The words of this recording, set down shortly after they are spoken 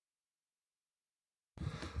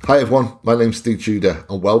Hi everyone, my name's Steve Tudor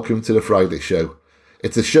and welcome to the Friday Show.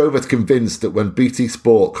 It's a show that's convinced that when BT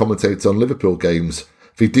Sport commentates on Liverpool games,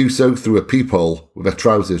 they do so through a peephole with their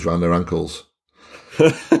trousers round their ankles.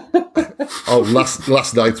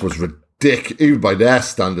 Last night was ridiculous, even by their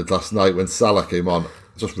standards last night when Salah came on.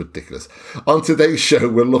 Just ridiculous. On today's show,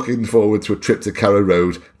 we're looking forward to a trip to Carrow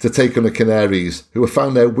Road to take on the Canaries, who have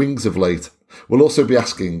found their wings of late. We'll also be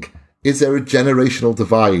asking, is there a generational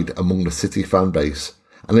divide among the City fan base?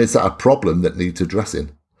 And is that a problem that needs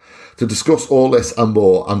addressing? To discuss all this and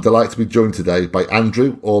more, I'm delighted to be joined today by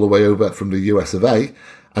Andrew, all the way over from the US of A,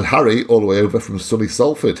 and Harry, all the way over from sunny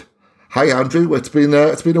Salford. Hi, Andrew. It's been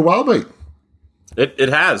a while, mate. It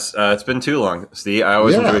has. It's been too long, Steve. I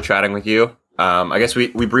always enjoy chatting with you. I guess we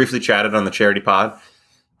briefly chatted on the charity pod.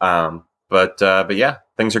 But yeah,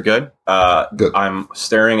 things are good. Good. I'm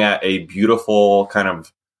staring at a beautiful kind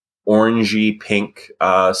of orangey pink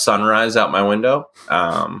sunrise out my window.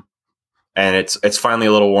 And it's finally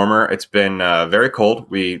a little warmer. It's been very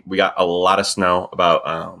cold. We got a lot of snow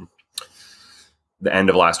about the end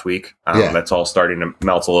of last week. That's all starting to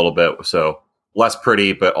melt a little bit. So less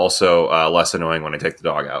pretty, but also less annoying when I take the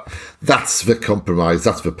dog out. That's the compromise.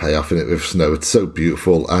 That's the payoff in it with snow. It's so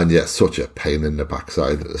beautiful and yet such a pain in the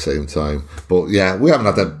backside at the same time. But yeah, we haven't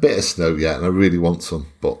had a bit of snow yet and I really want some.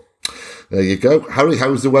 But there you go. Harry,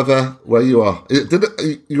 how's the weather where you are?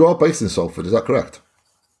 You are based in Salford, is that correct?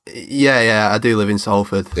 Yeah, I do live in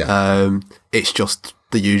Salford. Yeah. It's just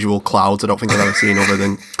the usual clouds. I don't think I've ever seen other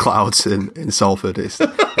than clouds in Salford. It's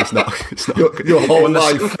not. Your whole when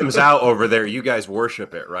life the sun comes out over there, you guys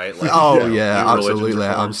worship it, right? Like, absolutely.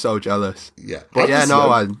 I'm so jealous. Yeah, but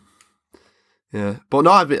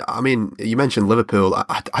I mean, you mentioned Liverpool.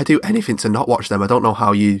 I do anything to not watch them. I don't know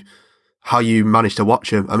how you managed to watch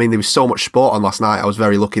them. I mean, there was so much sport on last night. I was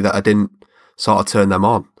very lucky that I didn't sort of turn them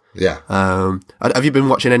on. Yeah. Have you been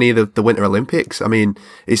watching any of the Winter Olympics? I mean,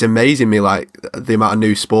 it's amazing me like the amount of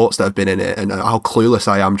new sports that have been in it and how clueless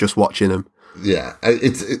I am just watching them. Yeah, I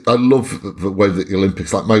love the way that the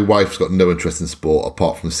Olympics. Like my wife's got no interest in sport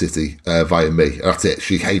apart from City via me. That's it.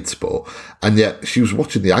 She hates sport, and yet she was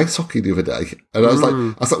watching the ice hockey the other day, and I was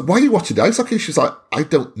like, "Why are you watching the ice hockey?" She's like, "I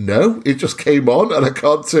don't know. It just came on, and I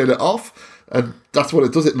can't turn it off." And that's what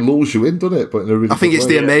it does. It lulls you in, doesn't it? But in a really I think it's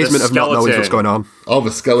the amazement of not knowing what's going on. Oh,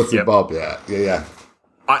 the skeleton Bob. Yeah.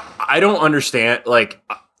 I don't understand. Like,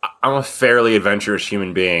 I'm a fairly adventurous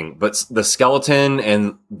human being, but the skeleton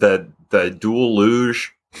and the dual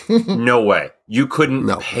luge, no way. You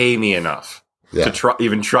couldn't pay me enough to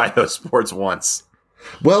try those sports once.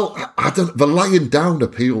 Well, the lying down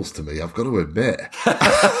appeals to me, I've got to admit.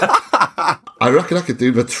 I reckon I could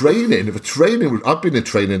do the training. I've been in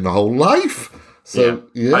training my whole life. So,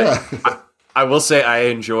 yeah. I will say I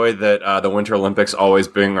enjoy that the Winter Olympics always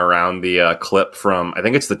bring around the clip from, I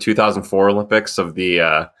think it's the 2004 Olympics of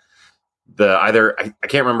I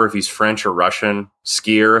can't remember if he's French or Russian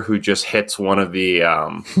skier who just hits one of the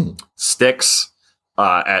sticks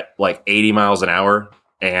at like 80 miles an hour.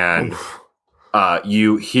 And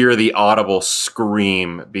you hear the audible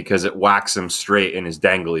scream because it whacks him straight in his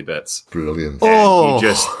dangly bits. Brilliant. And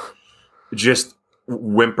he just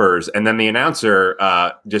whimpers. And then the announcer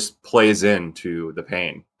just plays into the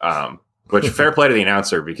pain. Which fair play to the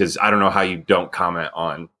announcer because I don't know how you don't comment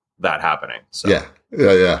on that happening. So. Yeah.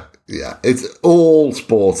 It's all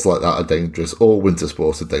sports like that are dangerous. All winter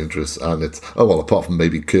sports are dangerous. And apart from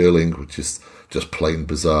maybe curling, which is just plain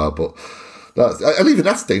bizarre. But even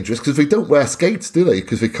that's dangerous because they don't wear skates, do they?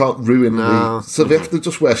 Because they can't ruin so they have to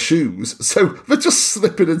just wear shoes. So they're just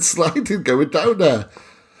slipping and sliding going down there.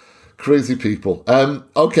 Crazy people.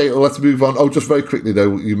 Okay, well, let's move on. Oh, just very quickly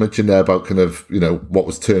though, you mentioned there about kind of, what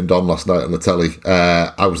was turned on last night on the telly.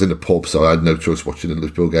 I was in the pub, so I had no choice watching the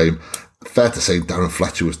Liverpool game. Fair to say Darren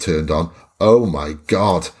Fletcher was turned on. Oh my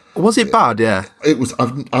God. Was it bad? Yeah. It was.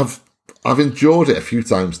 I've enjoyed it a few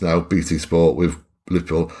times now, BT Sport with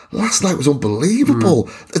Liverpool. Last night was unbelievable.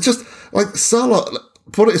 It's just like Salah,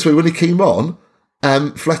 put it this way, when he came on,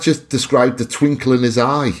 Fletcher described the twinkle in his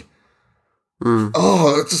eye.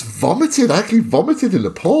 Oh, I just vomited. I actually vomited in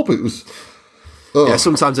the pub. It was... Yeah,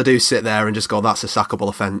 sometimes I do sit there and just go, that's a sackable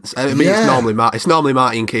offence. I mean, it's normally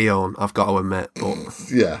Martin Keown, I've got to admit.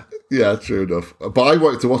 But... Yeah, true enough. But I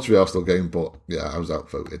wanted to watch the Arsenal game, but yeah, I was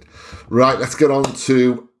outvoted. Right, let's get on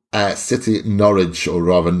to City Norwich, or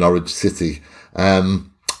rather Norwich City. I've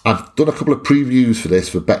done a couple of previews for this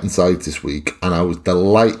for Bet Inside this week, and I was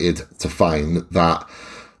delighted to find that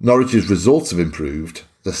Norwich's results have improved,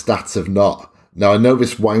 the stats have not. Now, I know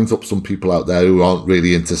this winds up some people out there who aren't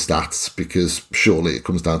really into stats, because surely it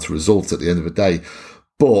comes down to results at the end of the day.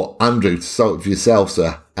 But, Andrew, to start with yourself,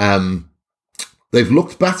 sir, they've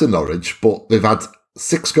looked better, Norwich, but they've had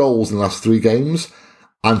 6 goals in the last 3 games,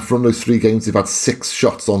 and from those 3 games, they've had 6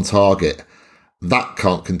 shots on target. That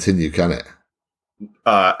can't continue, can it?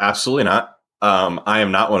 Absolutely not. I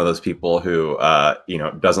am not one of those people who,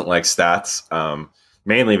 doesn't like stats.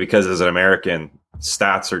 Mainly because as an American,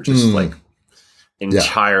 stats are just like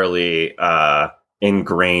entirely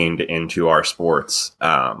ingrained into our sports.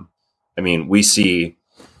 We see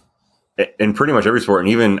in pretty much every sport, and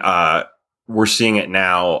even we're seeing it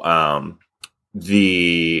now.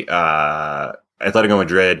 The Atletico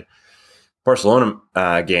Madrid Barcelona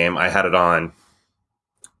game, I had it on.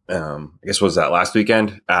 I guess was that last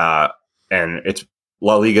weekend, and it's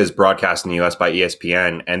La Liga is broadcast in the US by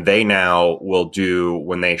ESPN, and they now will do,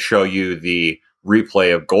 when they show you the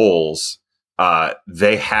replay of goals,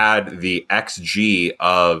 they had the XG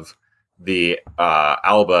of the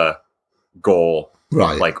Alba goal,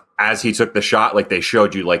 right? Like as he took the shot, like they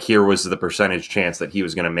showed you, like here was the percentage chance that he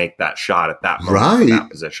was going to make that shot at that moment, right, that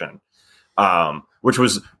position, which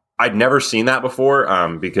was, I'd never seen that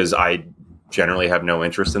before, because I generally have no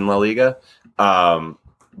interest in La Liga.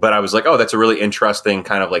 But I was like, oh, that's a really interesting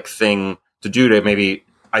kind of like thing to do to maybe,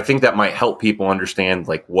 I think that might help people understand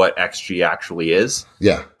like what XG actually is.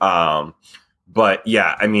 Yeah. But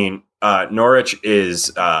yeah, Norwich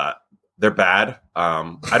is, they're bad.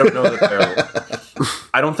 I don't know that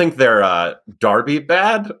I don't think they're Derby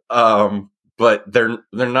bad, but they're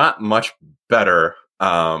not much better.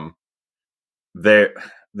 They're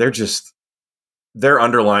just, their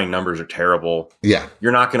underlying numbers are terrible. Yeah.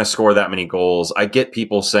 You're not going to score that many goals. I get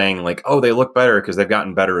people saying like, oh, they look better because they've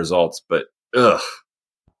gotten better results, but ugh.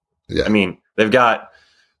 Yeah. They've got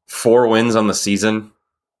 4 wins on the season,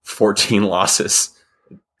 14 losses.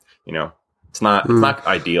 It's not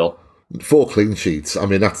ideal. 4 clean sheets.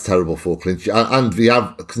 That's terrible. 4 clean sheets. And we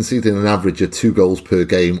have conceding an average of 2 goals per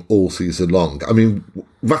game all season long.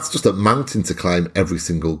 That's just a mountain to climb every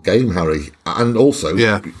single game, Harry. And also,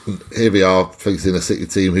 here we are facing a City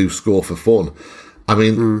team who score for fun.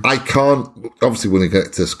 I can't, obviously when we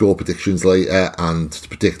get to score predictions later and to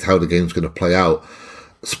predict how the game's going to play out,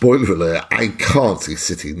 spoiler alert, I can't see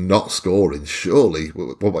City not scoring, surely.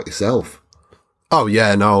 What about yourself? Oh,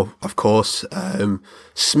 yeah, no, of course.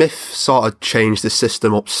 Smith sort of changed the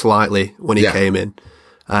system up slightly when he came in.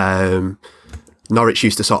 Norwich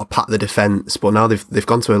used to sort of pat the defence, but now they've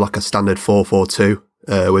gone to a standard 4-4-2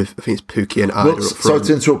 with, I think it's Pukki and Ida up front. Sorry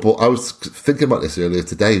to interrupt, but I was thinking about this earlier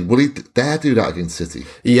today. Will he dare do that against City?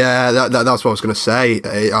 Yeah, that's what I was going to say.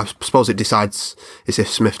 I suppose it's if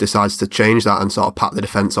Smith decides to change that and sort of pat the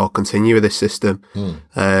defence or continue with this system.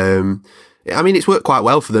 It's worked quite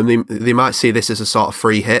well for them. They might see this as a sort of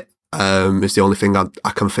free hit. Is the only thing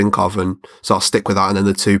I can think of, and sort of stick with that. And then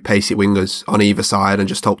the 2 pacey wingers on either side, and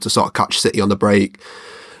just hope to sort of catch City on the break.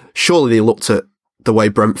 Surely they looked at the way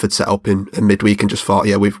Brentford set up in midweek and just thought,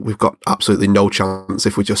 yeah, we've got absolutely no chance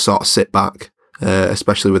if we just sort of sit back,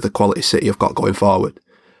 especially with the quality City have got going forward.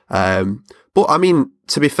 But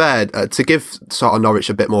to be fair, to give sort of Norwich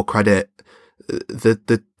a bit more credit,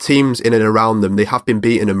 the teams in and around them, they have been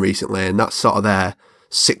beating them recently, and that's sort of their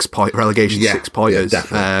 6-point relegation, 6-pointers.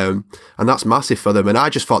 And that's massive for them. And I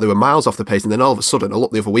just thought they were miles off the pace, and then all of a sudden I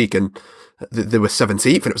looked the other week and they were 17th,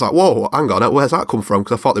 and it was like, whoa, hang on, where's that come from?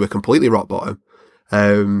 Because I thought they were completely rock bottom.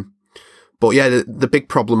 But yeah, the big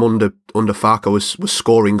problem under Farke was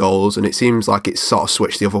scoring goals, and it seems like it's sort of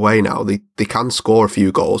switched the other way now. They can score a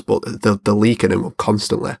few goals, but they're leaking them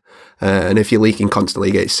constantly. And if you're leaking constantly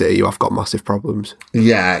against City, you have got massive problems.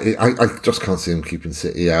 Yeah, I just can't see them keeping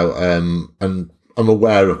City out. And I'm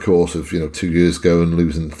aware, of course, of 2 years ago and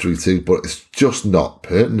losing 3-2, but it's just not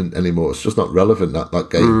pertinent anymore. It's just not relevant, that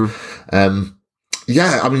game.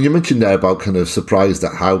 You mentioned there about kind of surprised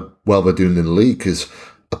at how well they're doing in the league, because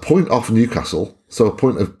a point off Newcastle, so a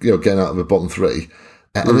point of getting out of the bottom 3.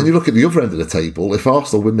 And then you look at the other end of the table, if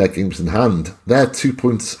Arsenal win their games in hand, they're 2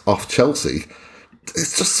 points off Chelsea.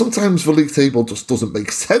 It's just sometimes the league table just doesn't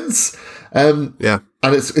make sense. And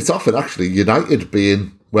it's often actually United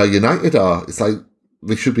being where United are. It's like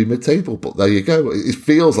they should be mid-table, but there you go. It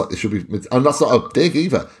feels like they should be and that's not a dig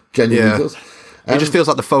either. Genuinely does. It just feels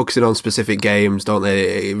like they're focusing on specific games, don't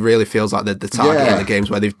they? It really feels like they're targeting the games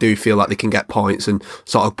where they do feel like they can get points and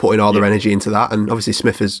sort of putting all their energy into that. And obviously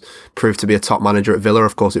Smith has proved to be a top manager at Villa.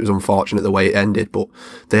 Of course, it was unfortunate the way it ended, but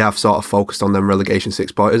they have sort of focused on them relegation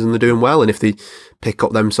 6-pointers, and they're doing well. And if they pick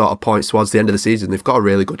up them sort of points towards the end of the season, they've got a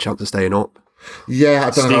really good chance of staying up. Yeah,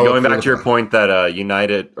 I don't Steve, know. Going back to your point that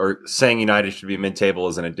United, or saying United should be mid-table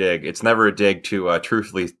isn't a dig. It's never a dig to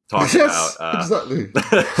truthfully talk about. Exactly.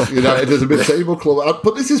 United is a mid-table club,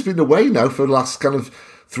 but this has been the way now for the last kind of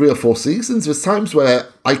 3 or 4 seasons. There's times where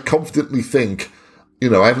I confidently think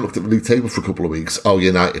I haven't looked at the league table for a couple of weeks. Oh,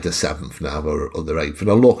 United are 7th now, or they're 8th. And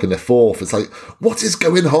I look and they're 4th. It's like, what is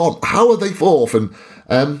going on? How are they 4th?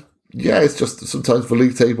 And it's just sometimes the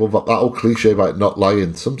league table, that old cliche about not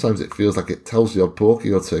lying, sometimes it feels like it tells you a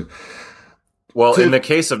porky or two. Well, in the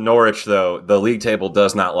case of Norwich, though, the league table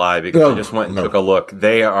does not lie because I just went and took a look.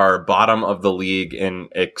 They are bottom of the league in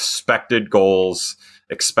expected goals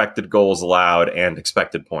allowed, and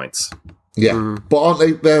expected points. Yeah, but aren't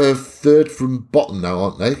they? They're 3rd from bottom now,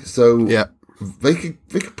 aren't they? So they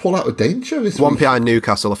could pull out of danger this one week. behind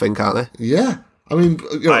Newcastle, I think, aren't they? Yeah, I mean,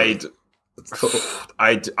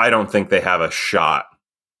 I don't think they have a shot.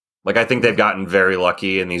 Like, I think they've gotten very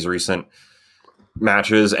lucky in these recent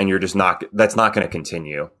matches, and you're just not. That's not going to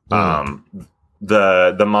continue.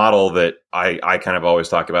 The model that I kind of always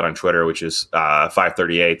talk about on Twitter, which is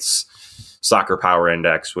 538's Soccer Power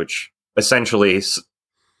Index, which essentially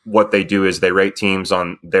what they do is they rate teams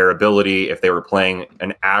on their ability. If they were playing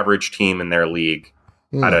an average team in their league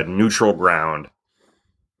at a neutral ground,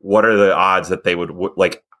 what are the odds that they would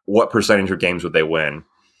like? What percentage of games would they win?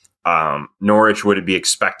 Norwich would be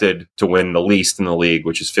expected to win the least in the league,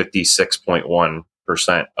 which is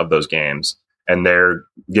 56.1% of those games. And they're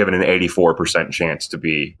given an 84% chance to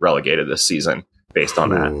be relegated this season based on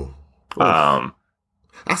that.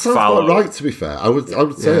 That sounds quite right, to be fair. I would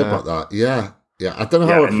say about that. Yeah. I don't know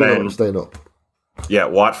how I'd feel about staying up. Yeah,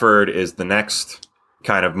 Watford is the next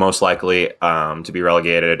kind of most likely to be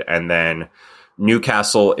relegated. And then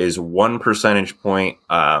Newcastle is 1 percentage point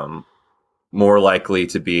more likely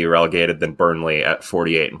to be relegated than Burnley at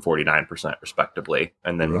 48 and 49% respectively.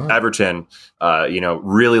 And then Everton,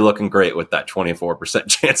 really looking great with that 24%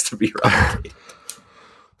 chance to be relegated.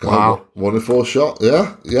 Wow. 1 in 4 shot.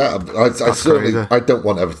 Yeah. I certainly, crazy. I don't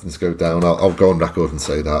want Everton to go down. I'll go on record and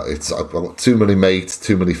say that. I've got too many mates,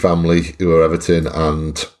 too many family who are Everton,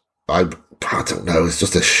 and I don't know, it's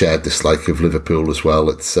just a shared dislike of Liverpool as well.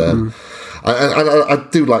 It's I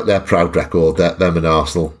do like their proud record, them and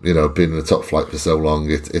Arsenal, being in the top flight for so long.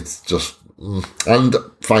 It's just, and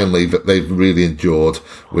finally that they've really endured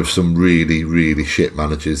with some really, really shit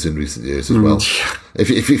managers in recent years as well.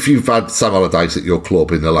 If you've had Sam Allardyce at your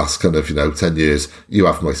club in the last kind of 10 years, you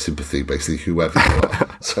have my sympathy, basically, whoever you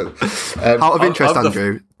are. So, out of interest,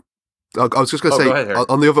 Andrew, I was just going to say, ahead,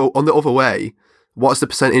 on the other way, what's the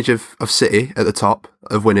percentage of City at the top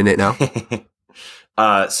of winning it now?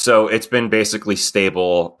 So it's been basically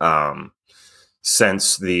stable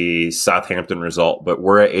since the Southampton result, but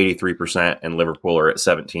we're at 83% and Liverpool are at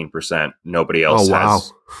 17%. Nobody else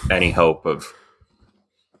has any hope of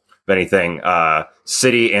anything.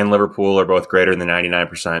 City and Liverpool are both greater than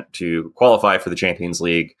 99% to qualify for the Champions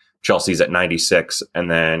League. Chelsea's at 96, and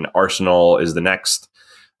then Arsenal is the next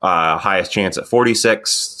highest chance at 46,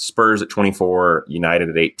 Spurs at 24, United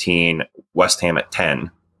at 18, West Ham at 10.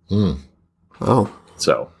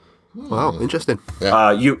 So, wow, interesting.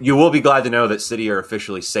 Yeah. You will be glad to know that City are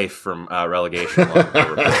officially safe from relegation.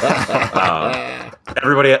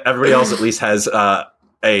 Everybody else at least has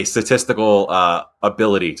a statistical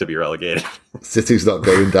ability to be relegated. City's not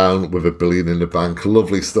going down with $1 billion in the bank.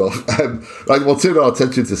 Lovely stuff. Right, we'll turn our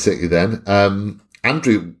attention to City then.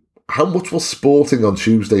 Andrew, how much will Sporting on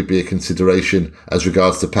Tuesday be a consideration as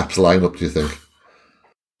regards to Pep's lineup, do you think?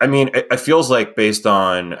 I mean, it feels like based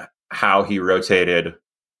on how he rotated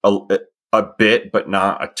a bit, but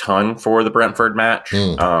not a ton for the Brentford match.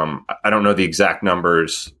 I don't know the exact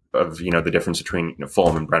numbers of the difference between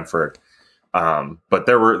Fulham and Brentford, but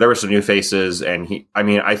there were some new faces, and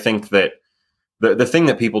I think that the thing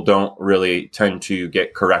that people don't really tend to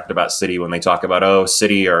get correct about City when they talk about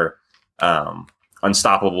City are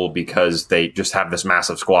unstoppable because they just have this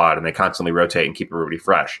massive squad and they constantly rotate and keep everybody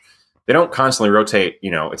fresh. They don't constantly rotate.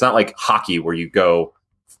 It's not like hockey where you go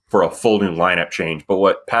for a full new lineup change. But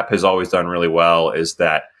what Pep has always done really well is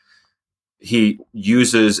that he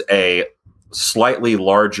uses a slightly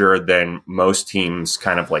larger than most teams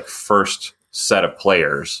kind of like first set of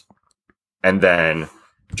players and then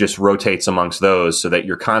just rotates amongst those so that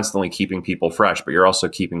you're constantly keeping people fresh, but you're also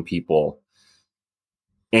keeping people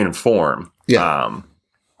in form. Yeah.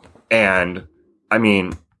 And I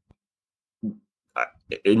mean,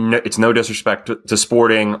 it's no disrespect to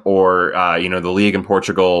Sporting or the league in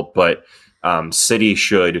Portugal, but City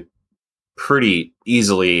should pretty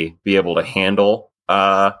easily be able to handle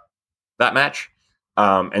that match.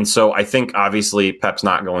 And so I think obviously Pep's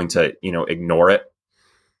not going to ignore it.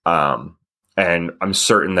 And I'm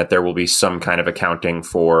certain that there will be some kind of accounting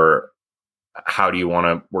for how do you want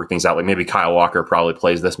to work things out. Like maybe Kyle Walker probably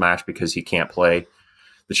plays this match because he can't play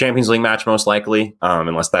the Champions League match most likely,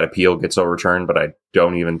 unless that appeal gets overturned. But I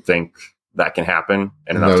don't even think that can happen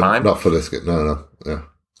in enough time. Not for this game. No. Yeah.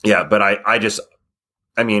 Yeah, but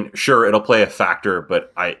I mean, sure, it'll play a factor,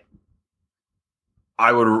 but I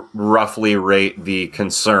would roughly rate the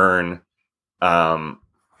concern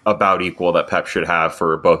about equal that Pep should have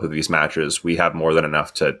for both of these matches. We have more than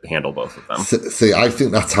enough to handle both of them. See, I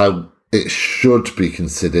think that's how it should be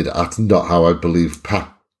considered. That's not how I believe Pep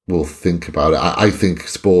will think about it. I think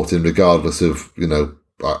Sporting, regardless of,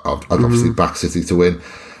 I'd obviously back City to win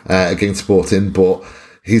against Sporting, but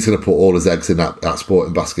he's going to put all his eggs in that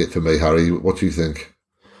Sporting basket for me, Harry. What do you think?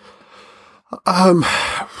 I'm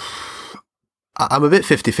a bit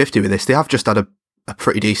 50-50 with this. They have just had a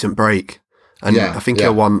pretty decent break. And I think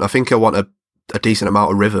he'll want a decent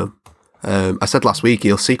amount of rhythm. I said last week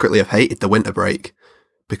he'll secretly have hated the winter break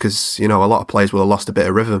because, a lot of players will have lost a bit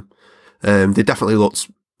of rhythm. They definitely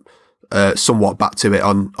looked somewhat back to it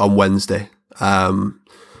on Wednesday.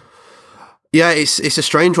 It's a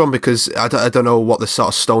strange one because I don't know what the sort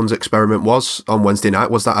of Stones experiment was on Wednesday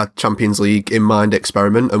night. Was that a Champions League in mind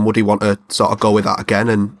experiment, and would he want to sort of go with that again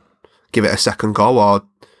and give it a second go, or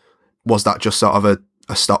was that just sort of a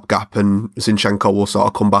stopgap and Zinchenko will sort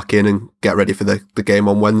of come back in and get ready for the game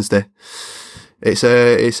on Wednesday? It's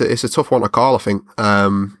a tough one to call, I think.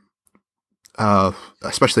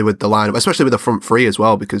 Especially with the lineup, especially with the front three as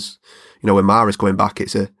well, because when Mahrez going back,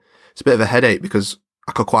 it's a bit of a headache because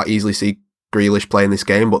I could quite easily see Grealish playing this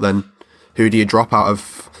game, but then who do you drop out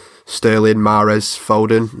of Sterling, Mahrez,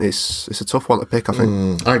 Foden? It's a tough one to pick, I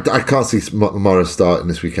think. I can't see Mahrez starting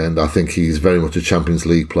this weekend. I think he's very much a Champions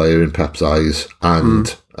League player in Pep's eyes,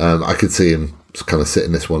 and I could see him kind of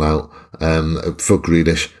sitting this one out for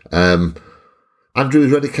Grealish. Andrew,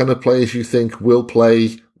 is there any kind of players you think will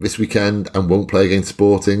play this weekend and won't play against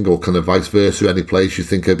Sporting, or kind of vice versa? Any players you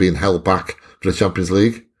think are being held back for the Champions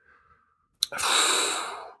League?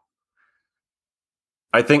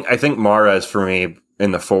 I think Mahrez for me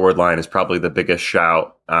in the forward line is probably the biggest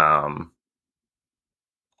shout. I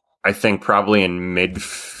think probably in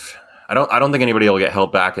I don't think anybody will get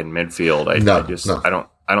held back in midfield.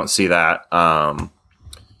 I don't see that. I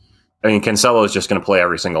mean, Cancelo is just going to play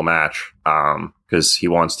every single match because he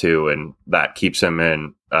wants to, and that keeps him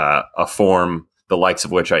in a form the likes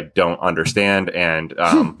of which I don't understand. And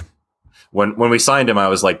when we signed him, I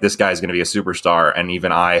was like, this guy's going to be a superstar, and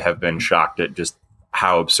even I have been shocked at just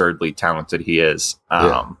how absurdly talented he is.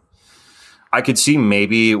 I could see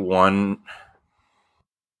maybe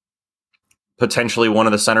potentially one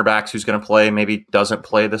of the center backs who's going to play maybe doesn't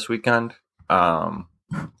play this weekend.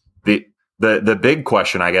 The big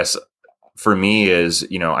question, I guess, for me is,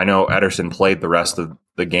 I know Ederson played the rest of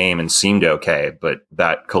the game and seemed okay, but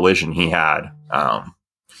that collision he had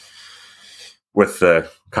with the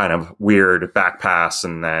kind of weird back pass,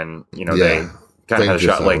 and then, they kind of had a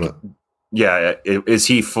shot like, is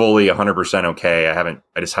he fully 100% okay? I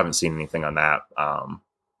just haven't seen anything on that.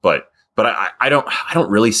 But I don't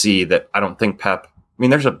really see that. I don't think Pep, I mean,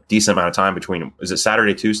 there's a decent amount of time between, is it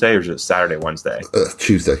Saturday, Tuesday, or is it Saturday, Wednesday?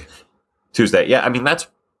 Tuesday. Yeah. I mean, that's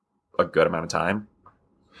a good amount of time.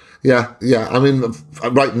 Yeah. I mean,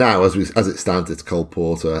 right now, as it stands, it's Cole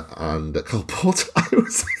Porter and Cole Porter. I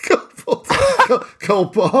was saying Cole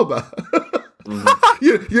Palmer.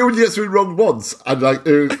 You only get it wrong once, and like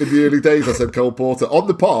in the early days, I said Cole Porter on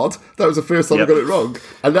the pod. That was the first time I got it wrong,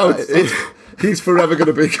 and now he's forever going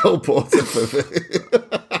to be Cole Porter for me.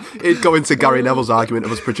 He'd go into Gary Neville's argument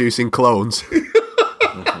of us producing clones.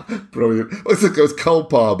 Brilliant. It goes Cole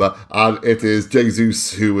Palmer, and it is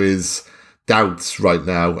Jesus who is doubts right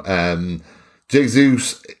now.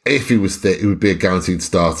 Jesus, if he was fit, he would be a guaranteed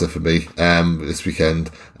starter for me this weekend.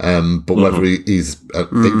 But whether he's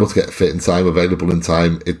able to get fit in time, available in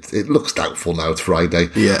time, it looks doubtful now. It's Friday.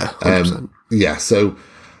 Yeah, 100%. So,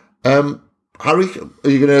 Harry, are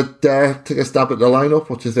you going to dare take a stab at the lineup?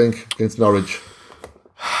 What do you think against Norwich?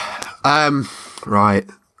 Right.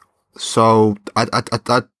 So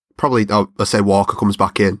I'd probably, let's say Walker comes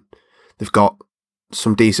back in. They've got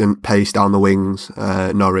some decent pace down the wings,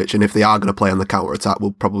 Norwich, and if they are going to play on the counter-attack,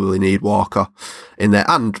 we'll probably need Walker in there,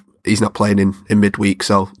 and he's not playing in midweek,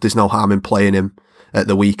 so there's no harm in playing him at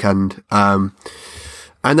the weekend. And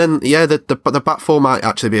then, the back four might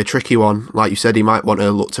actually be a tricky one. Like you said, he might want to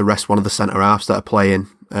look to rest one of the centre-halves that are playing.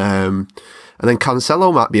 And then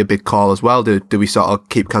Cancelo might be a big call as well. Do we sort of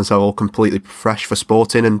keep Cancelo completely fresh for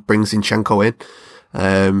Sporting and bring Zinchenko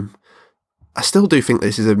in? I still do think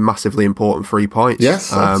this is a massively important 3 points.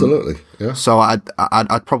 Yes, absolutely. Yeah. So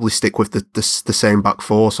I'd probably stick with the same back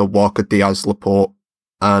four. So Walker, Diaz, Laporte,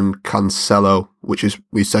 and Cancelo, which is,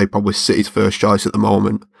 we say, probably City's first choice at the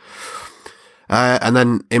moment. And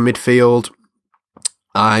then in midfield,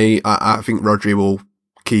 I think Rodri will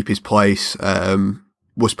keep his place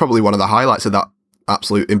was probably one of the highlights of that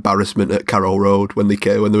absolute embarrassment at Carroll Road when they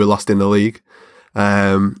were last in the league.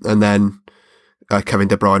 And then Kevin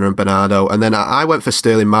De Bruyne and Bernardo. And then I went for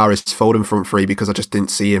Sterling Mahrez Foden front three because I just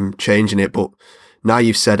didn't see him changing it. But now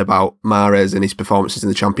you've said about Mahrez and his performances in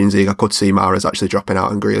the Champions League, I could see Mahrez actually dropping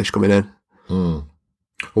out and Grealish coming in. Well,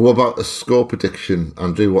 what about a score prediction,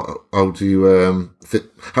 Andrew? How do you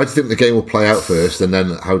think the game will play out first, and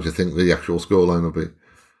then how do you think the actual scoreline will be?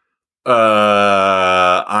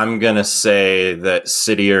 I'm gonna say that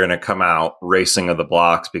City are gonna come out racing of the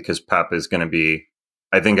blocks because Pep is gonna be.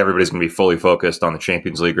 I think everybody's gonna be fully focused on the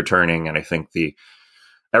Champions League returning, and I think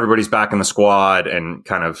everybody's back in the squad and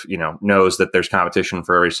kind of knows that there's competition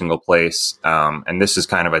for every single place. And this is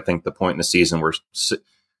kind of, I think, the point in the season where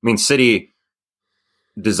City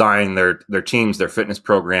design their teams, their fitness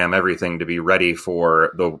program, everything to be ready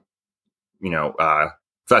for the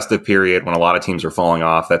festive period when a lot of teams are falling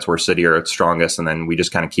off. That's where City are at strongest, and then we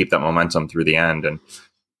just kind of keep that momentum through the end. And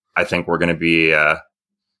I think we're going to be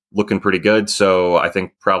looking pretty good. So I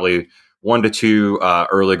think probably 1 to 2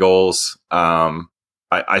 early goals.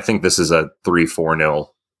 I think this is a 3-4-0.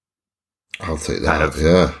 I'll take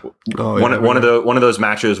that. One of those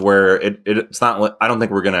matches where it's not. I don't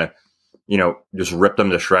think we're gonna just rip them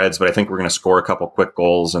to shreds, but I think we're gonna score a couple quick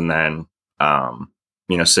goals, and then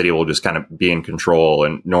City will just kind of be in control,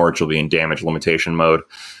 and Norwich will be in damage limitation mode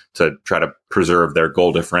to try to preserve their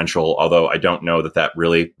goal differential. Although I don't know that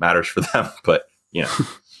really matters for them, but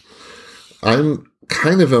I'm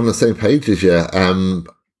kind of on the same page as you.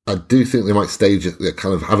 I do think they might stage it,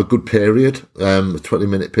 kind of have a good period, a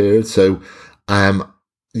 20-minute period. So, I'd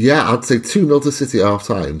say 2-0 to City at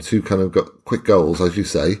half-time, 2 kind of got quick goals, as you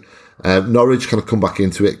say. Norwich kind of come back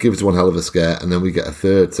into it, gives one hell of a scare, and then we get a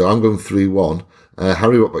third. So I'm going 3-1.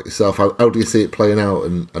 Harry, what about yourself? How do you see it playing out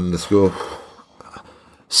and the score?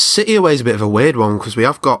 City away is a bit of a weird one because we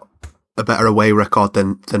have got a better away record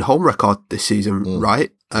than home record this season, right?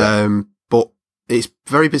 Yeah. But it's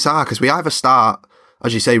very bizarre because we either start,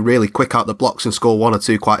 as you say, really quick out the blocks and score 1 or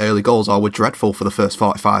 2 quite early goals, or we're dreadful for the first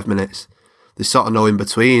 45 minutes. There's sort of no in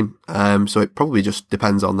between. So it probably just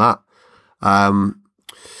depends on that. I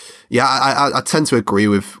tend to agree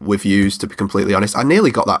with yous, to be completely honest. I nearly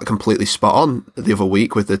got that completely spot on the other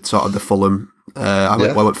week with the sort of the Fulham. I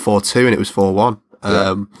went 4-2 and it was 4-1.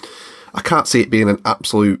 I can't see it being an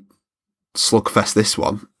absolute slugfest, this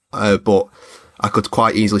one. But I could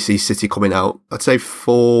quite easily see City coming out. I'd say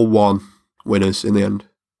 4-1 winners in the end.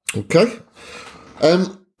 Okay.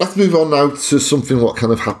 Let's move on now to something what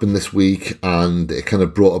kind of happened this week, and it kind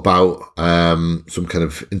of brought about some kind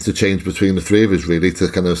of interchange between the three of us, really, to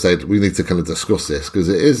kind of say we need to kind of discuss this, because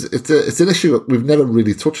it's an issue that we've never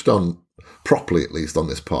really touched on properly, at least on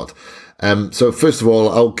this pod. So first of all,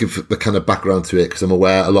 I'll give the kind of background to it, because I'm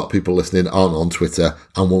aware a lot of people listening aren't on Twitter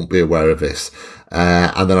and won't be aware of this,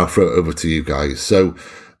 and then I'll throw it over to you guys. So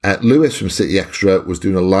Lewis from City Extra was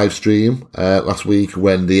doing a live stream last week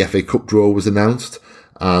when the FA Cup draw was announced,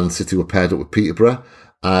 and City were paired up with Peterborough,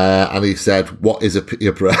 and he said, "What is a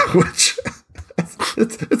Peterborough?" Which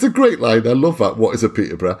it's a great line. I love that. What is a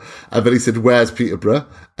Peterborough? And then he said, "Where's Peterborough?"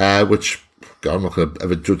 Which, God, I'm not going to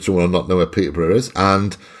ever judge someone and not know where Peterborough is.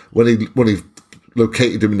 And when he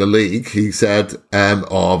located him in the league, he said,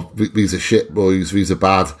 "These are shit, boys. These are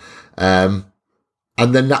bad." And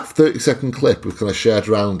then that 30-second clip was kind of shared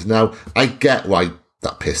around. Now, I get why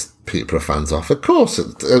that pissed Peterborough fans off. Of course,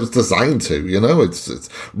 it was designed to, it's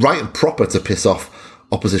right and proper to piss off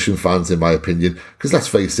opposition fans, in my opinion, because let's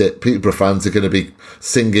face it, Peterborough fans are going to be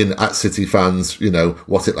singing at City fans,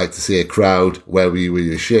 what's it like to see a crowd, where were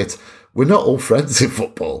you shit. We're not all friends in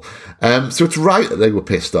football. So it's right that they were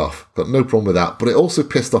pissed off. Got no problem with that. But it also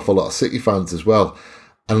pissed off a lot of City fans as well.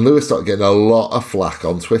 And Lewis started getting a lot of flack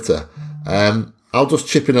on Twitter. I'll just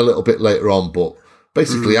chip in a little bit later on, but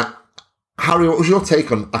basically, Harry, what was your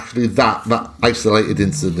take on actually that isolated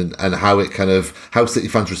incident and how City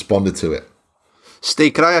fans responded to it?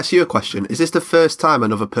 Steve, can I ask you a question? Is this the first time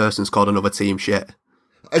another person's called another team shit?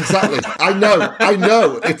 Exactly. I know.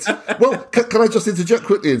 Can I just interject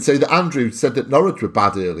quickly and say that Andrew said that Norwich were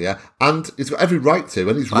bad earlier, and he's got every right to,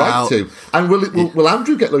 and he's right to. And will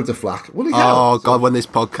Andrew get loads of flack? Will he? Oh, God, when this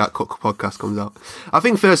podcast comes out. I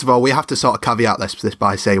think, first of all, we have to sort of caveat this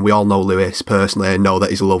by saying we all know Lewis personally and know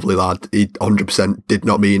that he's a lovely lad. He 100% did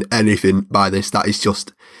not mean anything by this. That is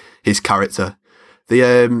just his character.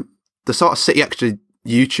 The sort of City Extra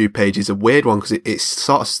YouTube page is a weird one because it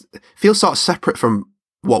sort of feels sort of separate from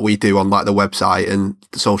what we do on like the website and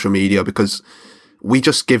the social media, because we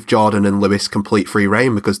just give Jordan and Lewis complete free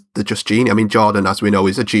reign because they're just genius. I mean, Jordan, as we know,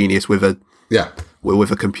 is a genius with a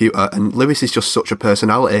with a computer. And Lewis is just such a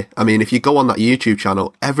personality. I mean, if you go on that YouTube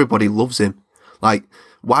channel, everybody loves him. Like,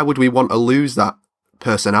 why would we want to lose that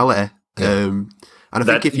personality? And I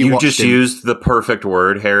think if you just used the perfect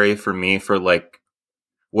word, Harry, for me, for like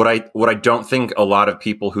what I don't think a lot of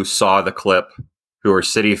people who saw the clip, who are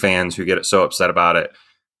City fans who get so upset about it,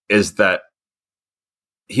 is that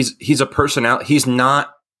he's a personality. He's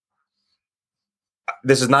not.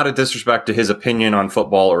 This is not a disrespect to his opinion on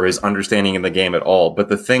football or his understanding of the game at all. But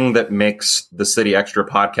the thing that makes the City Extra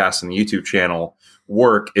podcast and the YouTube channel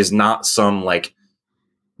work is not some like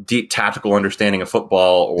deep tactical understanding of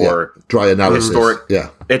football or dry analysis. Historic. Yeah.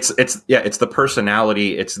 It's the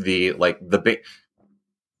personality. It's the big.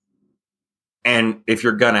 And if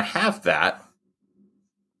you're going to have that,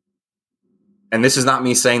 and this is not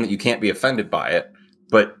me saying that you can't be offended by it,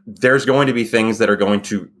 but there's going to be things that are going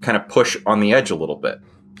to kind of push on the edge a little bit.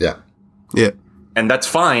 Yeah. Yeah. And that's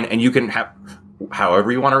fine. And you can have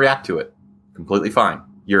however you want to react to it. Completely fine.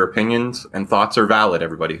 Your opinions and thoughts are valid,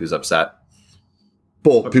 everybody who's upset.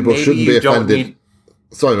 But people shouldn't be offended.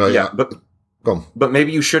 Sorry, mate. Yeah, but go on. But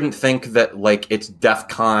maybe you shouldn't think that like it's DEF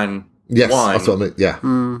CON 1. That's what I mean.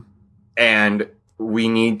 Yeah. And we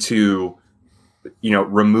need to,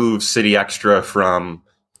 remove City Extra from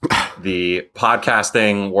the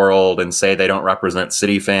podcasting world and say they don't represent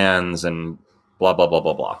City fans and blah, blah, blah,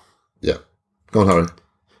 blah, blah. Yeah. Go on, Harry.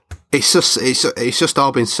 It's just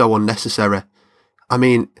all been so unnecessary. I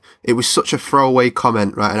mean, it was such a throwaway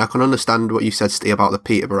comment, right? And I can understand what you said, Steve, about the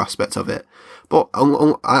Peterborough aspect of it. But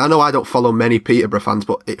I know I don't follow many Peterborough fans,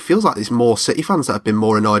 but it feels like there's more City fans that have been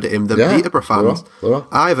more annoyed at him than Peterborough fans. There are.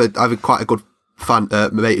 I have a quite a good fan,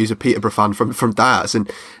 mate who's a Peterborough fan from darts, and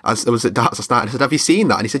I was at darts last night and I said, have you seen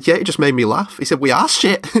that? And he said, yeah, it just made me laugh. He said, we are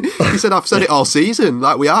shit. He said, I've said it all season,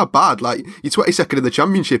 like we are bad, like you're 22nd in the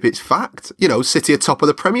Championship, it's fact. City are top of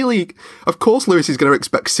the Premier League. Of course Lewis is going to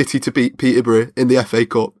expect City to beat Peterborough in the FA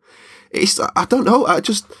Cup. I don't know, I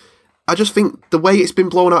just think the way it's been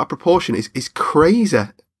blown out of proportion is crazy.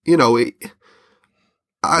 I don't know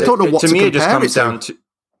what to compare it to.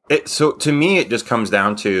 So to me, it just comes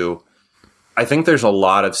down to, I think there's a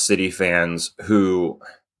lot of City fans who,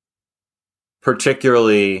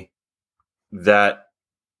 particularly that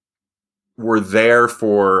were there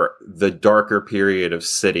for the darker period of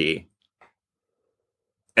City.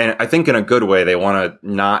 And I think in a good way, they want to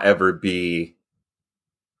not ever be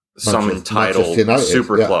some entitled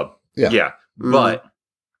super club. Yeah. But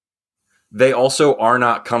they also are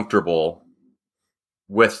not comfortable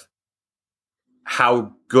with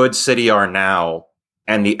how good City are now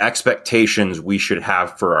and the expectations we should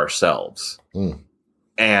have for ourselves.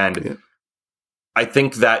 And I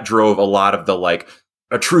think that drove a lot of the, like,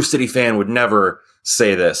 a true City fan would never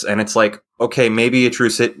say this. And it's like, okay, maybe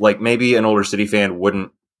maybe an older City fan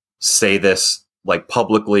wouldn't say this like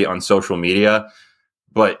publicly on social media.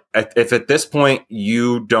 But if at this point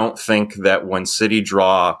you don't think that when City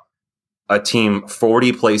draw a team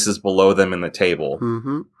 40 places below them in the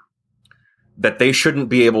table, that they shouldn't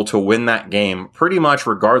be able to win that game pretty much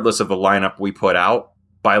regardless of the lineup we put out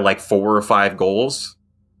by like 4 or 5 goals,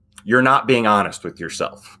 you're not being honest with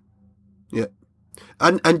yourself. Yeah.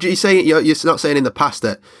 And you're not saying in the past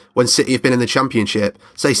that when City have been in the Championship,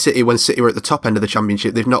 when City were at the top end of the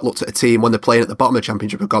Championship, they've not looked at a team when they're playing at the bottom of the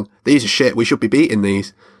Championship and gone, these are shit, we should be beating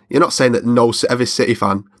these. You're not saying that every City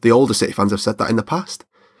fan, the older City fans, have said that in the past.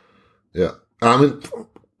 Yeah. I mean,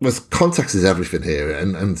 with context is everything here,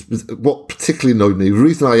 and what particularly annoyed me, the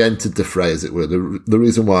reason I entered the fray, as it were, the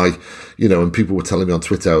reason why, and people were telling me on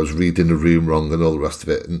Twitter I was reading the room wrong and all the rest of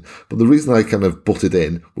it, but the reason I kind of butted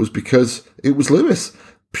in was because it was Lewis,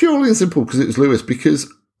 purely and simple, because it was Lewis,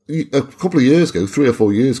 because a couple of years ago, 3 or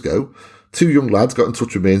 4 years ago, 2 young lads got in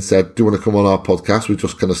touch with me and said, do you want to come on our podcast? We're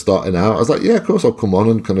just kind of starting out. I was like, yeah, of course I'll come on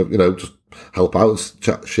and kind of, just help out and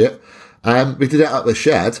chat shit. We did it at the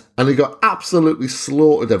shed, and he got absolutely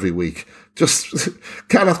slaughtered every week. Just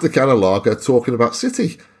can after can of lager talking about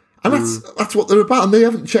City. And that's what they're about, and they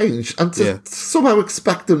haven't changed. And to somehow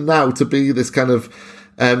expect them now to be this kind of,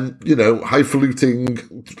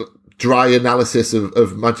 highfalutin, dry analysis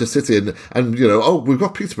of Manchester City and we've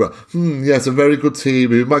got Peterborough. It's a very good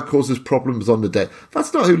team. It might cause us problems on the day.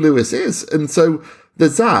 That's not who Lewis is. And so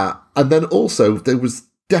there's that. And then also there was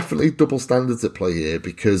definitely double standards at play here,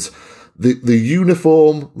 because the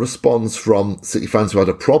uniform response from City fans who had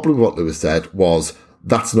a problem with what Lewis said was,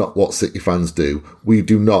 that's not what City fans do. We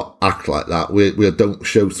do not act like that. We don't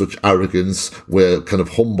show such arrogance. We're kind of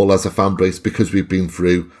humble as a fan base because we've been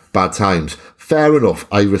through bad times. Fair enough.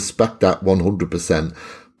 I respect that 100%.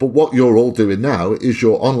 But what you're all doing now is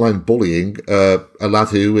you're online bullying a lad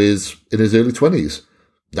who is in his early 20s.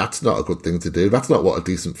 That's not a good thing to do. That's not what a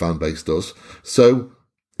decent fan base does. So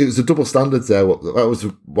it was a double standard there. That was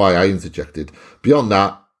why I interjected. Beyond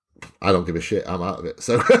that, I don't give a shit. I'm out of it.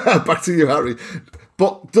 So back to you, Harry.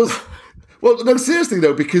 But well, no, seriously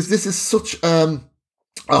though, because this is such a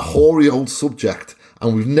hoary old subject,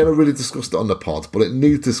 and we've never really discussed it on the pod, but it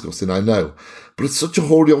needs discussing, I know. But it's such a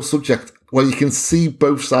hoary old subject where you can see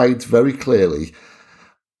both sides very clearly.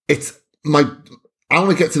 I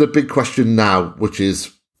want to get to the big question now, which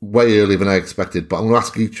is way earlier than I expected, but I'm going to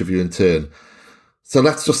ask each of you in turn. So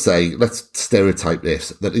let's stereotype this,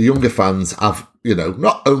 that the younger fans have,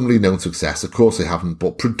 not only known success, of course they haven't,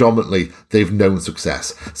 but predominantly they've known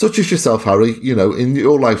success. Such as yourself, Harry, in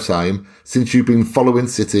your lifetime, since you've been following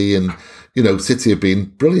City and, City have been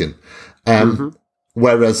brilliant.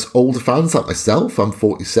 Whereas older fans like myself, I'm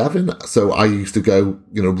 47, so I used to go,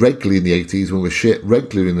 regularly in the 80s when we're shit,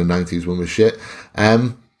 regularly in the 90s when we're shit.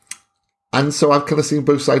 And so I've kind of seen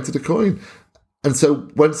both sides of the coin. And so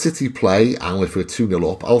when City play, and if we're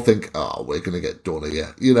 2-0 up, I'll think, we're going to get done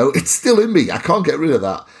here. It's still in me. I can't get rid of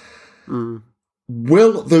that.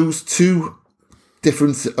 Will those two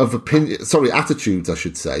difference of opinion, attitudes, I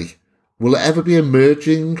should say, will it ever be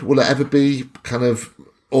emerging? Will it ever be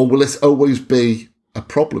or will this always be a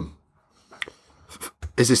problem?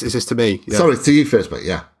 Is this to me? Yeah. Sorry, to you first, mate.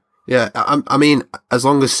 Yeah. Yeah, I mean, as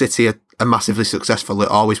long as City are massively successful, it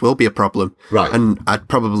always will be a problem. Right. And I'd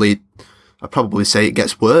probably say it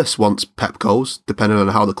gets worse once Pep goes, depending on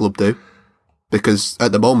how the club do. Because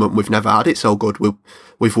at the moment, we've never had it so good.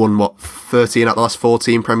 We've won, 13 out of the last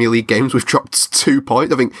 14 Premier League games. We've dropped 2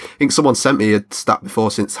 points. I think someone sent me a stat before,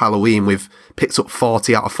 since Halloween, we've picked up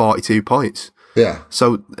 40 out of 42 points. Yeah.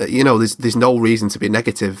 So, there's no reason to be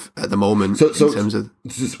negative at the moment in terms of...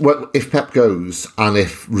 if Pep goes and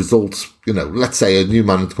if results, let's say a new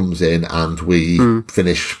man comes in and we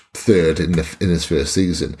finish third in his first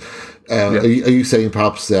season, are you saying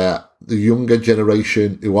perhaps the younger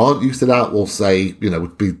generation who aren't used to that will say,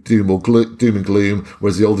 would be doom and gloom,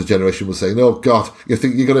 whereas the older generation will say, "Oh God, you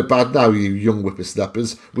think you got it bad now, you young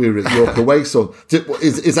whippersnappers? We're at York away, son."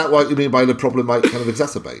 Is that what you mean by the problem might kind of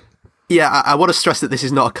exacerbate? Yeah, I want to stress that this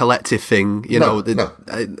is not a collective thing. No.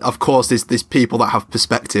 Of course, there's people that have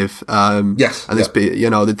perspective. Yes, and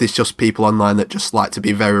there's just people online that just like to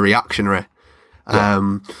be very reactionary.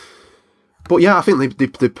 Yeah. But yeah, I think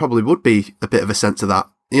there probably would be a bit of a sense of that.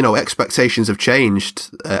 Expectations have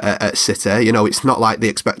changed at City. It's not like the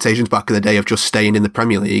expectations back in the day of just staying in the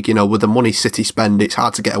Premier League. With the money City spend, it's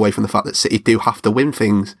hard to get away from the fact that City do have to win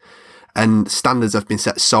things. And standards have been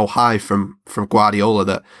set so high from Guardiola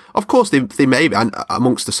that, of course, they may be, and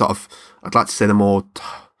amongst the sort of, I'd like to say, the more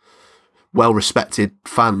well-respected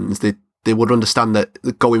fans, they would understand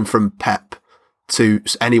that going from Pep to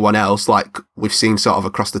anyone else, like we've seen sort of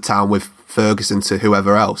across the town with Ferguson to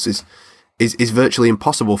whoever else, is virtually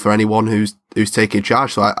impossible for anyone who's taking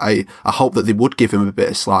charge. So I hope that they would give him a bit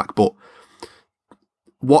of slack, but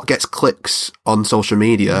what gets clicks on social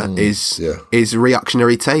media is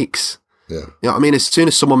reactionary takes. Yeah. As soon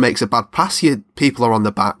as someone makes a bad pass, people are on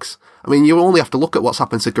their backs. You only have to look at what's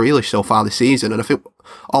happened to Grealish so far this season, and I think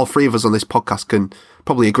all three of us on this podcast can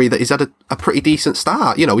probably agree that he's had a pretty decent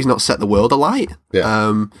start. He's not set the world alight.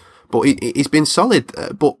 Yeah. But he's been solid.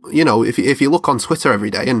 But, if you look on Twitter every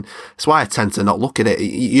day, and that's why I tend to not look at it,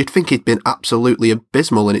 you'd think he'd been absolutely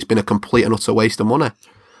abysmal, and it's been a complete and utter waste of money.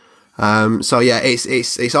 So yeah,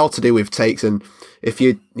 it's all to do with takes. And if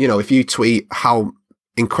you tweet how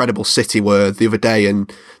incredible City were the other day,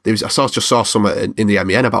 and I just saw some in the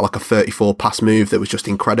MEN about like a 34 pass move that was just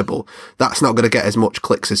incredible. That's not going to get as much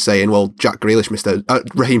clicks as saying, well, Jack Grealish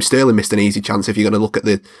Raheem Sterling missed an easy chance. If you're going to look at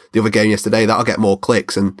the other game yesterday, that'll get more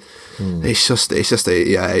clicks. And it's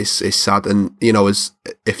sad. And as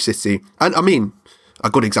if City, and a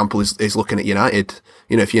good example is looking at United.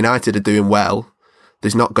 If United are doing well,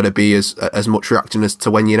 there's not going to be as much reaction as to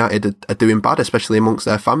when United are doing bad, especially amongst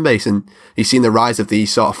their fan base. And you've seen the rise of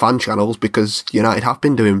these sort of fan channels because United have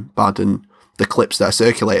been doing bad, and the clips that are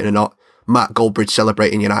circulating are not Mark Goldbridge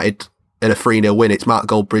celebrating United in a 3-0 win. It's Mark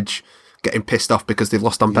Goldbridge getting pissed off because they've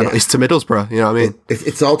lost on penalties to Middlesbrough. You know what I mean?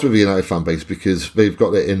 It's hard with the United fan base because they've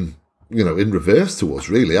got it in reverse to us,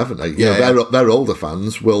 really, haven't they? Their older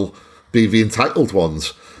fans will be the entitled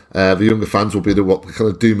ones. The younger fans will be the kind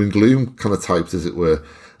of doom and gloom kind of types, as it were.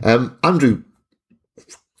 Andrew,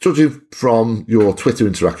 judging from your Twitter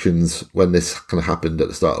interactions when this kind of happened at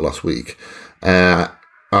the start of last week, I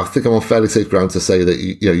think I'm on fairly safe ground to say that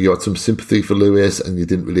you had some sympathy for Lewis and you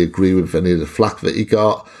didn't really agree with any of the flack that he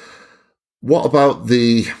got. What about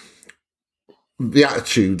the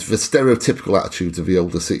attitude, the stereotypical attitudes of the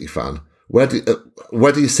older City fan? where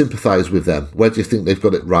do you sympathise with them? Where do you think they've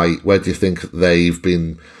got it right? Where do you think they've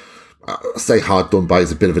been, say hard done by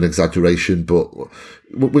is a bit of an exaggeration, but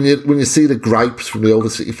when you see the gripes from the older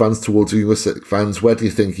City fans towards the younger City fans, where do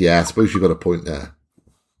you think, I suppose you've got a point there?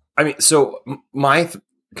 I mean, so my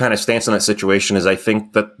kind of stance on that situation is I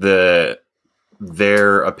think that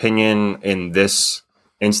their opinion in this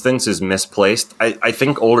instance is misplaced. I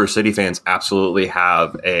think older City fans absolutely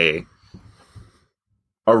have a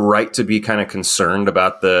right to be kind of concerned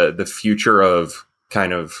about the future of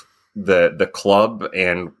kind of the club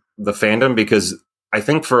and the fandom, because I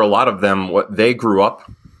think for a lot of them, what they grew up,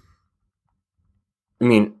 I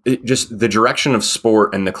mean, just the direction of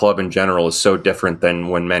sport and the club in general is so different than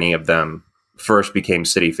when many of them first became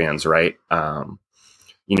City fans, right?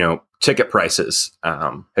 Ticket prices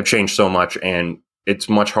have changed so much, and it's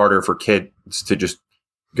much harder for kids to just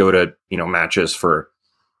go to, matches for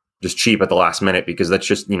just cheap at the last minute, because that's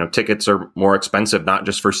just, tickets are more expensive, not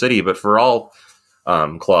just for City, but for all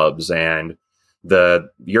clubs and the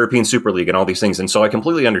European Super League and all these things. And so I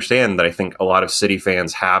completely understand that I think a lot of City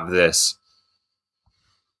fans have this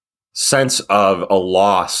sense of a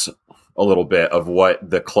loss a little bit of what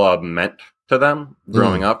the club meant to them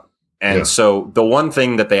growing up. And so the one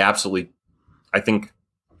thing that they absolutely, I think,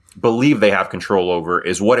 believe they have control over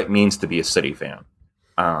is what it means to be a City fan.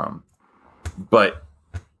 But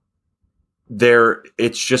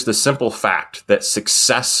it's just a simple fact that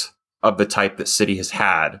success of the type that City has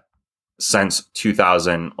had since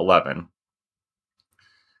 2011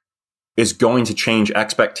 is going to change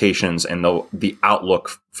expectations and the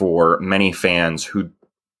outlook for many fans who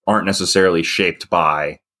aren't necessarily shaped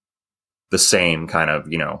by the same kind of,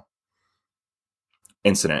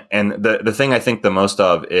 incident. And the thing I think the most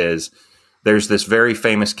of is there's this very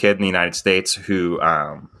famous kid in the United States who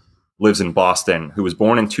lives in Boston, who was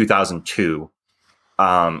born in 2002,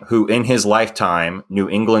 who in his lifetime, New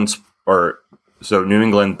England,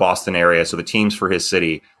 Boston area, so the teams for his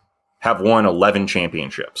city have won 11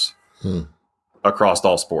 championships across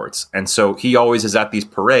all sports. And so he always is at these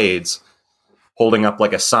parades holding up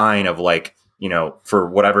like a sign of like, for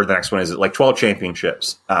whatever the next one is, like 12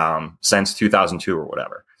 championships since 2002 or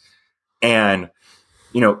whatever. And,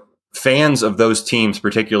 fans of those teams,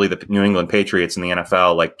 particularly the New England Patriots in the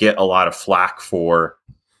NFL, like get a lot of flack for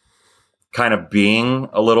kind of being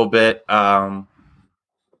a little bit kind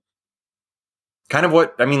of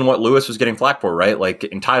what Lewis was getting flack for, right? Like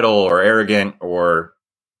entitled or arrogant or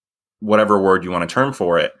whatever word you want to term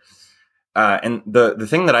for it. And the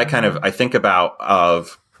thing that I think about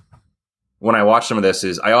of when I watch some of this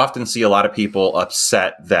is I often see a lot of people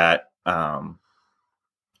upset that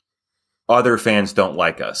other fans don't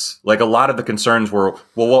like us. Like a lot of the concerns were,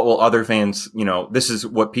 well, what will other fans, this is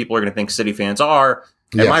what people are going to think City fans are.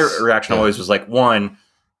 And my reaction always was like, one,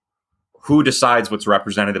 who decides what's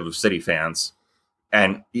representative of City fans?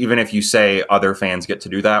 And even if you say other fans get to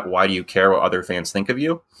do that, why do you care what other fans think of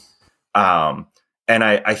you? And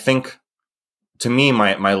I think, to me,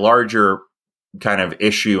 my larger kind of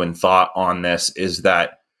issue and thought on this is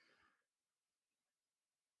that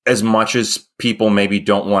as much as people maybe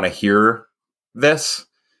don't want to hear this,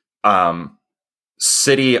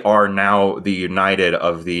 City are now the United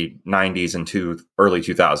of the 90s and early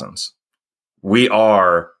 2000s. We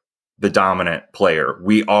are the dominant player.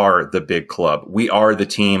 We are the big club. We are the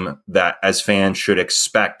team that as fans should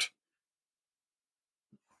expect.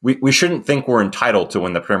 We shouldn't think we're entitled to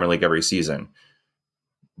win the Premier League every season.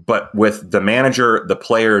 But with the manager, the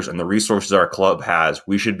players, and the resources our club has,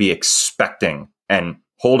 we should be expecting and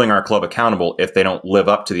holding our club accountable if they don't live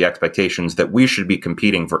up to the expectations that we should be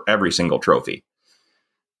competing for every single trophy.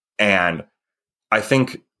 And I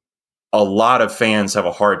think a lot of fans have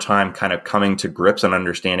a hard time kind of coming to grips and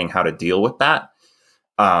understanding how to deal with that.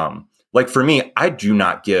 Like for me, I do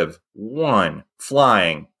not give one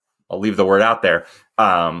flying, I'll leave the word out there,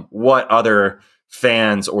 what other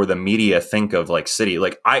fans or the media think of like City.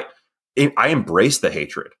 Like I embrace the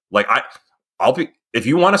hatred. Like I'll be, if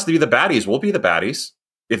you want us to be the baddies, we'll be the baddies.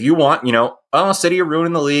 If you want, City are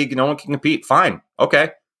ruining the league, no one can compete. Fine.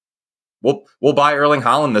 Okay. We'll buy Erling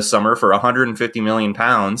Haaland this summer for 150 million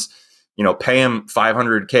pounds, pay him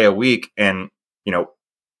 500K a week, and,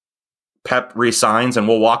 Pep resigns and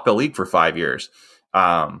we'll walk the league for 5 years.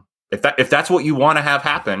 If that's what you want to have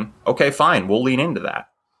happen, okay, fine. We'll lean into that.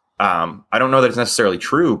 I don't know that it's necessarily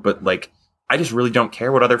true, but like, I just really don't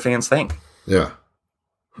care what other fans think. Yeah.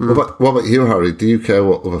 What about you, Harry? Do you care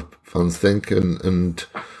what other fans think? And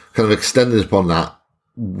kind of extended upon that,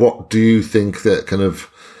 what do you think that kind of...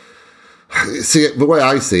 See, the way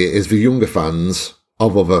I see it is the younger fans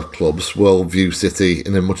of other clubs will view City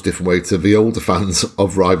in a much different way to the older fans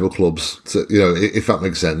of rival clubs, if that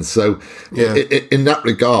makes sense. So in that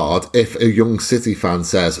regard, if a young City fan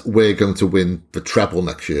says, we're going to win the treble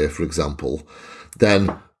next year, for example,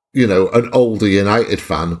 then, an older United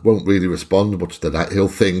fan won't really respond much to that. He'll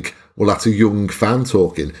think, well, that's a young fan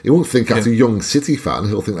talking. He won't think that's a young City fan.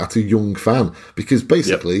 He'll think that's a young fan because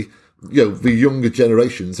basically, the younger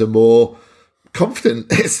generations are more confident.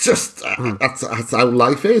 It's just that's how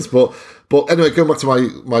life is. But anyway, going back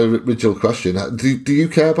to my original question, do you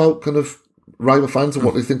care about kind of rival fans and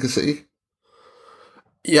what they think of City?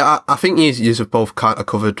 Yeah, I think you have both kind of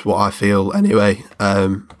covered what I feel anyway.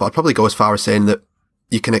 But I'd probably go as far as saying that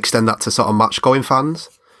you can extend that to sort of match-going fans,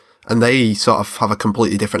 and they sort of have a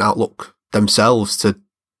completely different outlook themselves to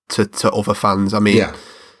other fans. I mean,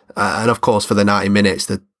 and of course for the 90 minutes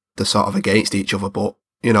they're sort of against each other, but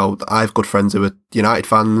I have good friends who are United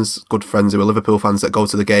fans, good friends who are Liverpool fans that go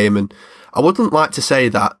to the game, and I wouldn't like to say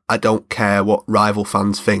that I don't care what rival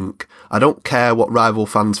fans think. I don't care what rival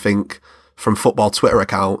fans think from football Twitter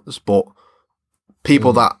accounts, but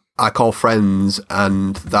people that I call friends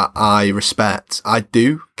and that I respect, I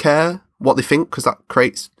do care what they think because that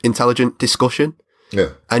creates intelligent discussion. Yeah.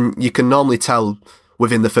 And you can normally tell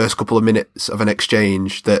within the first couple of minutes of an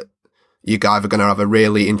exchange that you're either going to have a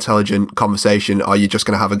really intelligent conversation or you're just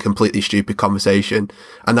going to have a completely stupid conversation.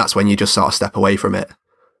 And that's when you just sort of step away from it.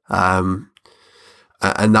 And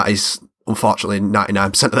that is, unfortunately,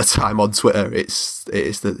 99% of the time on Twitter, it's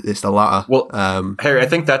the latter. Well, Harry, I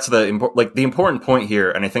think that's the important point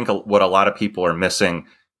here. And I think what a lot of people are missing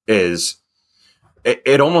is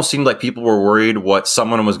it almost seemed like people were worried what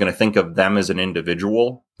someone was going to think of them as an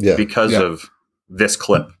individual because of this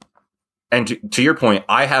clip. And to your point,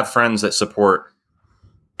 I have friends that support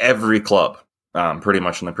every club pretty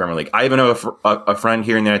much in the Premier League. I even know a friend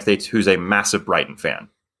here in the United States who's a massive Brighton fan.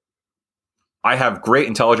 I have great,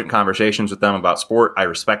 intelligent conversations with them about sport. I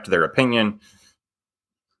respect their opinion.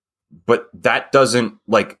 But that doesn't,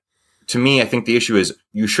 to me, I think the issue is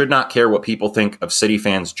you should not care what people think of City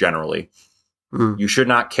fans generally. You should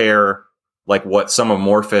not care, what some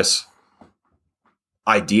amorphous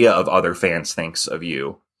idea of other fans thinks of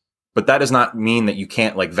you. But that does not mean that you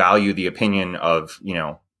can't value the opinion of,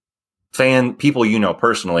 people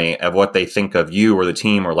personally of what they think of you or the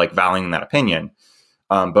team or valuing that opinion.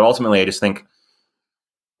 But ultimately, I just think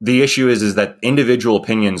the issue is that individual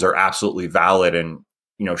opinions are absolutely valid and,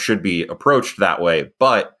 should be approached that way.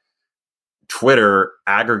 But Twitter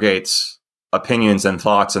aggregates opinions and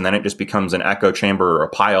thoughts, and then it just becomes an echo chamber or a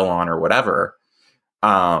pile-on or whatever.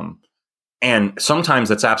 And sometimes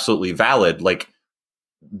that's absolutely valid.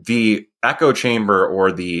 The echo chamber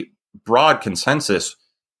or the broad consensus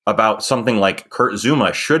about something like Kurt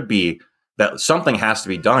Zouma should be that something has to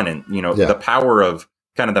be done, and the power of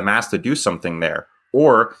kind of the mass to do something there.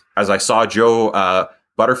 Or as I saw Joe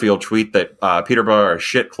Butterfield tweet that Peterborough are a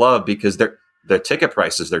shit club because the ticket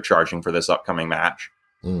prices they're charging for this upcoming match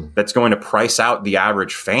that's going to price out the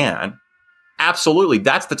average fan. Absolutely,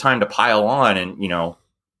 that's the time to pile on and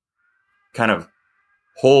kind of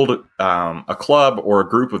hold a club or a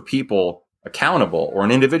group of people accountable or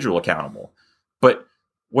an individual accountable. But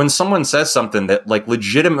when someone says something that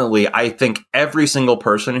legitimately, I think every single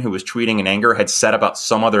person who was tweeting in anger had said about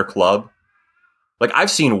some other club,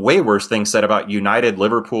 I've seen way worse things said about United,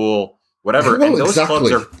 Liverpool, whatever. Well, and those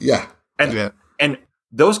exactly. clubs are, and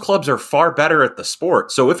those clubs are far better at the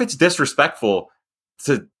sport. So if it's disrespectful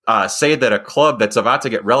to say that a club that's about to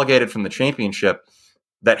get relegated from the championship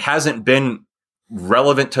that hasn't been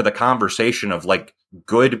relevant to the conversation of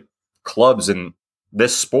good clubs in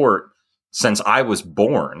this sport since I was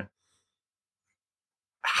born,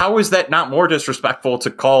 how is that not more disrespectful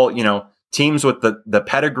to call, teams with the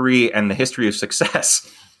pedigree and the history of success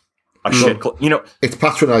a shit club? It's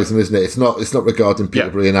patronizing, isn't it? It's not regarding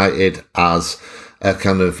Peterborough United as a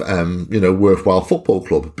kind of worthwhile football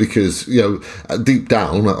club because deep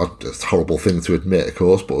down, it's a horrible thing to admit, of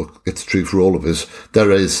course, but it's true for all of us.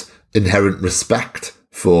 There is inherent respect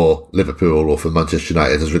for Liverpool or for Manchester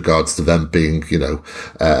United as regards to them being,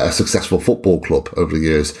 a successful football club over the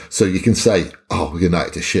years. So you can say, oh,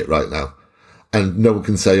 United is shit right now. And no one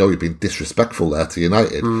can say, oh, you're being disrespectful there to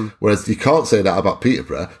United. Whereas you can't say that about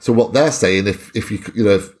Peterborough. So what they're saying, if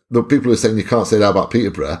the people who are saying you can't say that about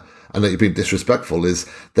Peterborough and that you're being disrespectful is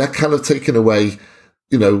they're kind of taking away,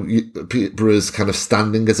 Peterborough's kind of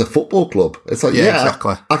standing as a football club. It's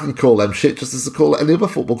exactly. I can call them shit just as I call any other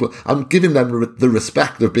football club. I'm giving them the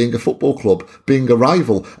respect of being a football club, being a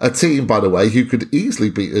rival, a team, by the way, who could easily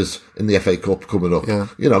beat us in the FA Cup coming up. Yeah.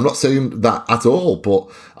 I'm not saying that at all, but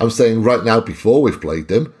I'm saying right now, before we've played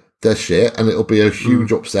them, they're shit, and it'll be a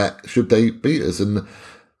huge upset should they beat us. And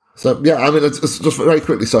so, yeah, I mean, it's just very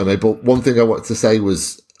quickly, sorry, mate, but one thing I wanted to say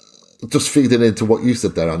was just feeding into what you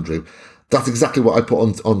said there, Andrew. That's exactly what I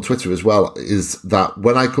put on Twitter as well, is that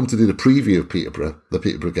when I come to do the preview of the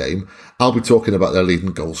Peterborough game, I'll be talking about their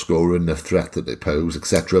leading goal scorer and the threat that they pose,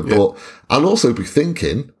 etc. Yeah. But I'll also be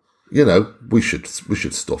thinking, we should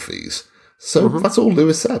stuff these. So that's all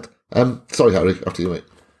Lewis said. Sorry, Harry, after you, mate.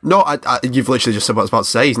 No, you've literally just said what I was about to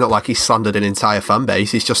say. He's not like he's slandered an entire fan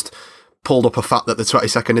base. He's just pulled up a fact that they're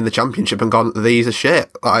 22nd in the Championship and gone, these are shit.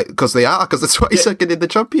 Because they're 22nd in the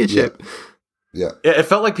Championship. Yeah. It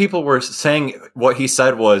felt like people were saying what he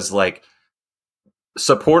said was like,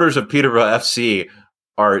 supporters of Peterborough FC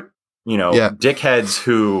are, dickheads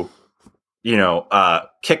who,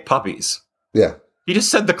 kick puppies. Yeah. He just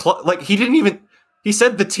said the club, like he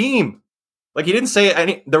said the team. Like he didn't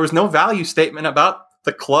say there was no value statement about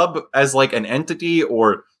the club as like an entity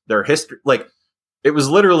or their history. Like it was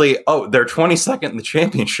literally, they're 22nd in the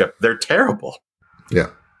Championship. They're terrible.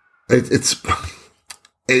 Yeah.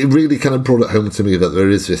 It really kind of brought it home to me that there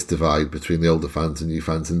is this divide between the older fans and new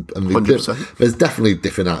fans, and there's definitely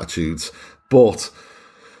different attitudes, but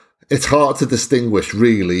it's hard to distinguish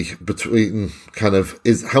really between kind of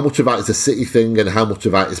how much of that is a City thing and how much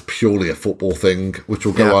of that is purely a football thing, which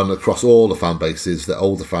will go on across all the fan bases, that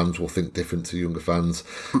older fans will think different to younger fans.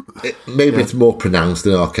 It's more pronounced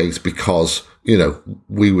in our case because,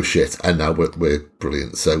 we were shit and now we're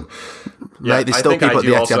brilliant. So, mate, there's still people at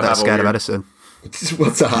the Etihad that are scared of Edison.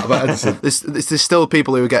 What's that about Edison? there's still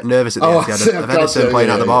people who get nervous at the Etihad of Edison playing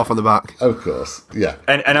out the ball from the back. Of course, yeah.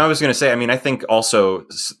 And I was going to say, I think also,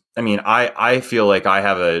 I feel like I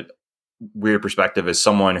have a weird perspective as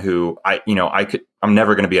someone who I'm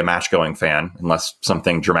never going to be a match going fan unless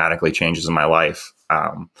something dramatically changes in my life.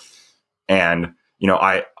 I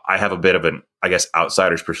have a bit of an, I guess,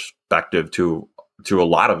 outsider's perspective to a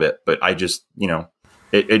lot of it, but I just,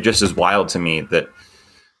 it just is wild to me that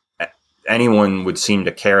anyone would seem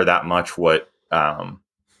to care that much what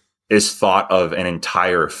is thought of an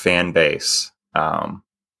entire fan base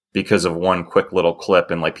because of one quick little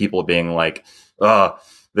clip, and like people being like,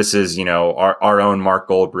 this is, our own Mark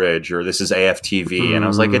Goldbridge, or this is AFTV. And I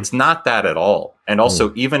was like, it's not that at all. And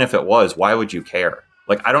also, even if it was, why would you care?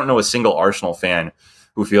 Like, I don't know a single Arsenal fan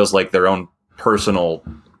who feels like their own personal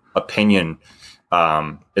opinion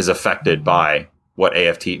is affected by what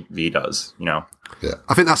AFTV does, Yeah.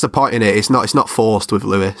 I think that's the point in it. It's not forced with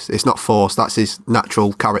Lewis. It's not forced. That's his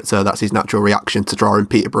natural character. That's his natural reaction to drawing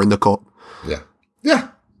Peterborough in the cup. Yeah.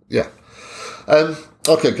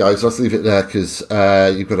 Okay, guys, let's leave it there because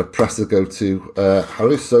you've got a press to go to,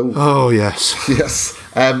 Harry. So, yes.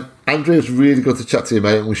 Andrew, it's really good to chat to you,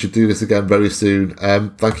 mate, and we should do this again very soon.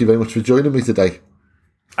 Thank you very much for joining me today.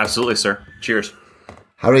 Absolutely, sir. Cheers,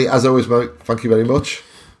 Harry. As always, mate. Thank you very much.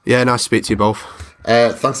 Yeah, nice to speak to you both.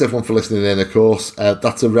 Thanks everyone for listening in, of course.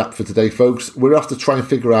 That's a wrap for today, folks. We're off to try and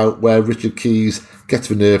figure out where Richard Keys gets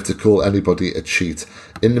the nerve to call anybody a cheat.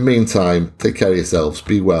 In the meantime, take care of yourselves,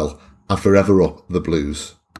 be well, and forever up the Blues.